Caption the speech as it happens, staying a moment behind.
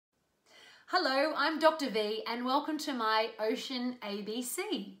Hello, I'm Dr. V and welcome to my Ocean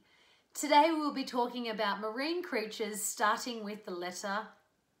ABC. Today we will be talking about marine creatures starting with the letter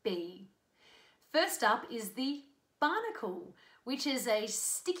B. First up is the barnacle, which is a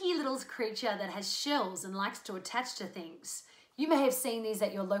sticky little creature that has shells and likes to attach to things. You may have seen these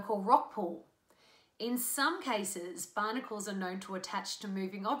at your local rock pool. In some cases, barnacles are known to attach to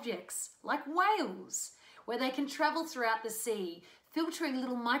moving objects, like whales, where they can travel throughout the sea, filtering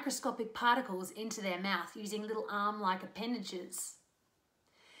little microscopic particles into their mouth using little arm-like appendages.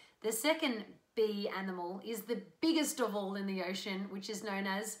 The second B animal is the biggest of all in the ocean, which is known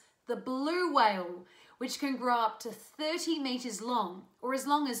as the blue whale, which can grow up to 30 meters long, or as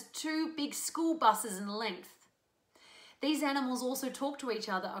long as 2 big school buses in length. These animals also talk to each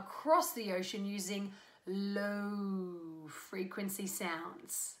other across the ocean using low frequency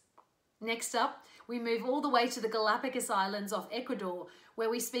sounds. Next up, we move all the way to the Galapagos Islands off Ecuador, where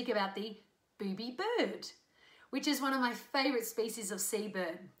we speak about the booby bird, which is one of my favorite species of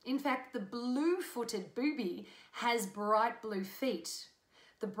seabird. In fact, the blue-footed booby has bright blue feet.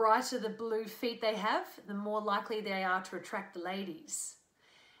 The brighter the blue feet they have, the more likely they are to attract the ladies.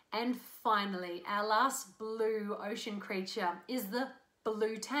 And finally, our last blue ocean creature is the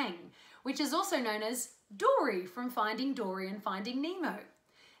blue tang, which is also known as Dory from Finding Dory and Finding Nemo.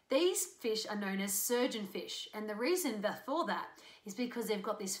 These fish are known as surgeonfish, and the reason for that is because they've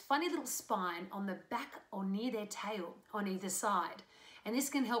got this funny little spine on the back or near their tail on either side, and this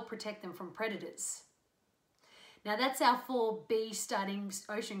can help protect them from predators. Now that's our 4 B starting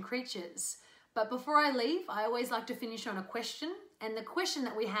ocean creatures, but before I leave, I always like to finish on a question, and the question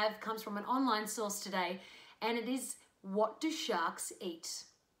that we have comes from an online source today, and it is, what do sharks eat?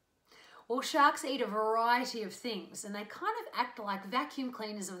 Well, sharks eat a variety of things, and they kind of act like vacuum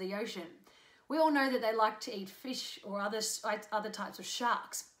cleaners of the ocean. We all know that they like to eat fish or other types of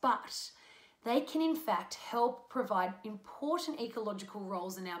sharks, but they can in fact help provide important ecological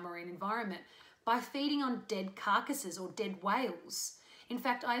roles in our marine environment by feeding on dead carcasses or dead whales. In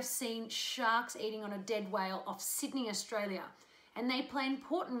fact, I've seen sharks eating on a dead whale off Sydney, Australia, and they play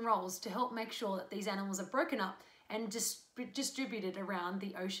important roles to help make sure that these animals are broken up and distributed around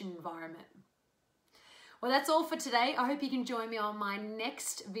the ocean environment. Well, that's all for today. I hope you can join me on my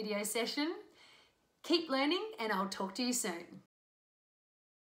next video session. Keep learning, and I'll talk to you soon.